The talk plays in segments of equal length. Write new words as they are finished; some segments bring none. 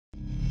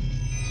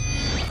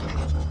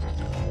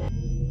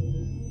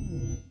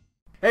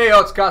Hey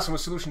y'all, it's Kasim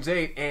with Solutions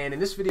 8, and in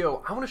this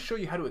video I want to show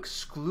you how to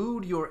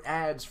exclude your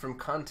ads from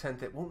content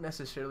that won't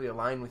necessarily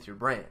align with your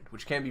brand,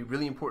 which can be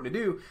really important to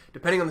do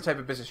depending on the type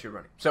of business you're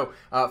running. So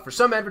for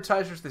some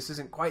advertisers this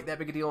isn't quite that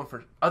big a deal, and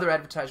for other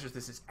advertisers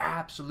this is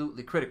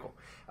absolutely critical.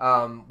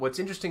 What's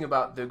interesting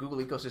about the Google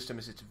ecosystem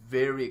is it's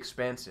very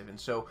expansive, and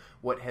so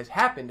what has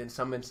happened in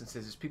some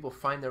instances is people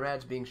find their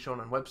ads being shown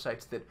on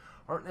websites that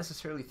aren't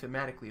necessarily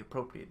thematically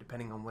appropriate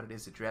depending on what it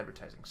is that you're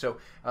advertising. So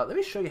let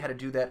me show you how to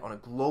do that on a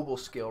global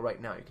scale right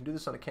now. You can do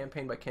this on a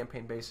campaign by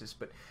campaign basis,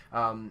 but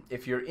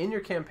if you're in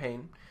your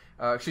campaign,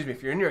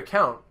 if you're in your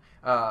account,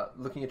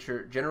 looking at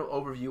your general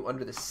overview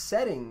under the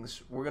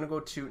settings, we're going to go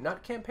to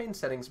not campaign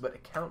settings but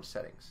account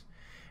settings.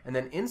 And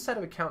then inside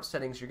of account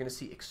settings you're going to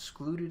see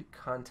excluded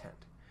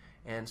content,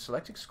 and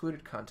select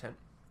excluded content.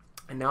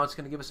 And now it's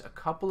going to give us a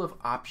couple of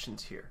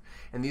options here,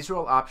 and these are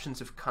all options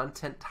of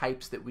content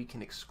types that we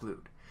can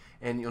exclude.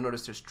 And you'll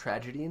notice there's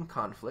tragedy and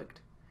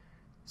conflict,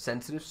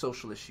 sensitive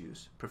social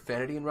issues,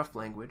 profanity and rough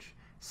language,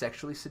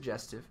 sexually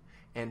suggestive,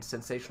 and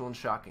sensational and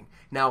shocking.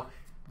 Now,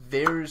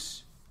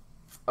 there's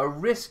a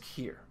risk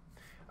here.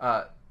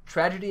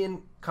 Tragedy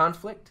and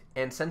conflict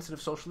and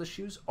sensitive social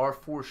issues are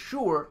for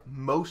sure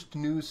most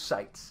news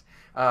sites.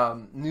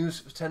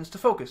 News tends to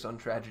focus on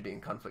tragedy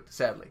and conflict,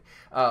 sadly.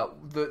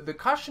 The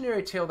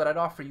cautionary tale that I'd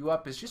offer you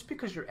up is just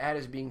because your ad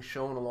is being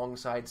shown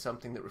alongside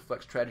something that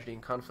reflects tragedy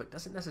and conflict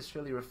doesn't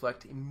necessarily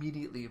reflect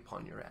immediately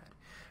upon your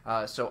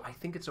ad. So I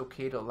think it's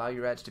okay to allow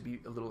your ads to be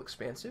a little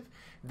expansive.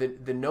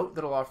 The note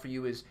that I'll offer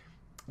you is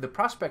the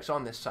prospects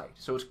on this site,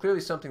 so it's clearly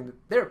something that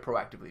they're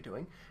proactively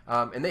doing,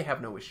 and they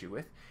have no issue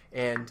with,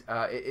 and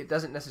it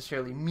doesn't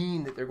necessarily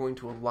mean that they're going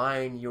to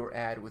align your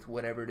ad with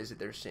whatever it is that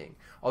they're seeing.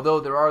 Although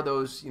there are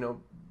those,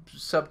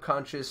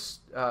 subconscious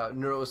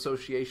neural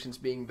associations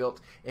being built,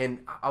 and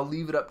I'll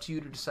leave it up to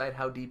you to decide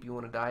how deep you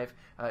want to dive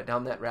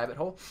down that rabbit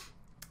hole.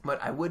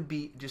 But I would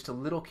be just a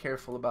little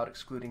careful about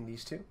excluding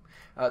these two.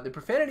 The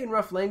profanity and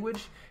rough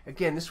language,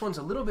 again, this one's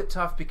a little bit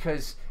tough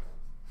because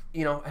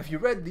have you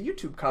read the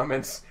YouTube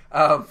comments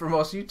for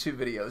most YouTube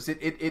videos?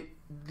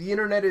 The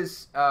internet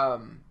is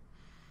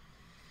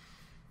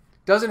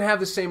doesn't have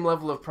the same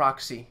level of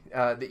proxy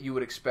that you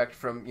would expect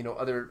from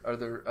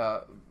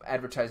other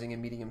advertising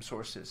and medium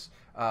sources.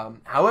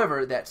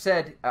 However, that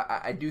said,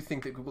 I do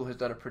think that Google has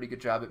done a pretty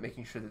good job at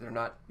making sure that they're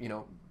not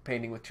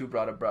painting with too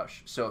broad a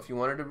brush. So if you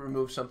wanted to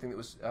remove something that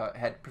was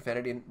had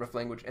profanity and rough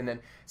language and then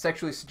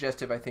sexually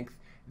suggestive, I think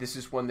this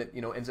is one that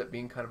ends up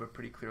being kind of a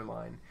pretty clear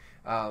line.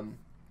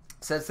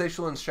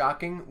 Sensational and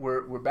shocking,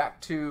 we're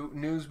back to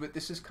news, but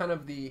this is kind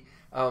of the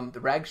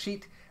rag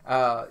sheet.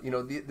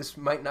 This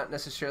might not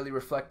necessarily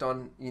reflect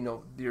on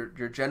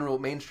your general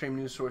mainstream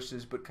news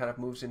sources, but kind of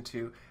moves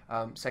into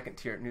second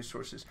tier news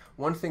sources.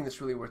 One thing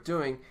that's really worth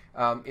doing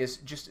is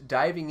just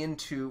diving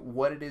into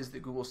what it is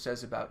that Google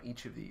says about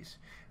each of these,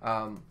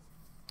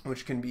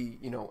 which can be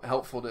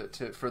helpful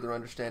to further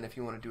understand if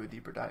you want to do a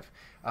deeper dive.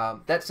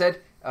 That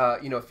said,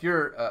 if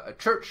you're a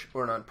church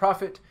or a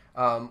nonprofit,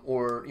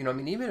 or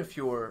even if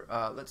you're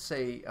let's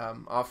say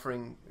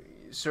offering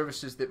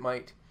services that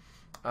might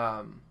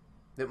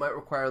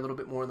require a little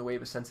bit more in the way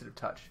of a sensitive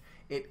touch,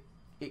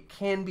 it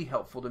can be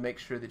helpful to make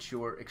sure that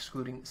you're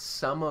excluding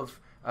some of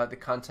the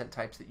content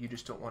types that you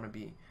just don't want to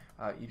be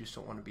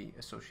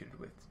associated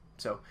with.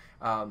 So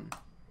I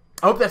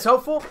hope that's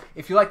helpful.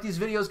 If you like these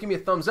videos, give me a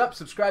thumbs up.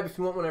 Subscribe if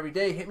you want one every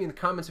day. Hit me in the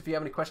comments if you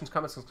have any questions,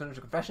 comments, concerns,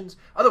 or confessions.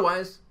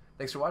 Otherwise,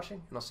 thanks for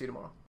watching, and I'll see you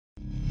tomorrow.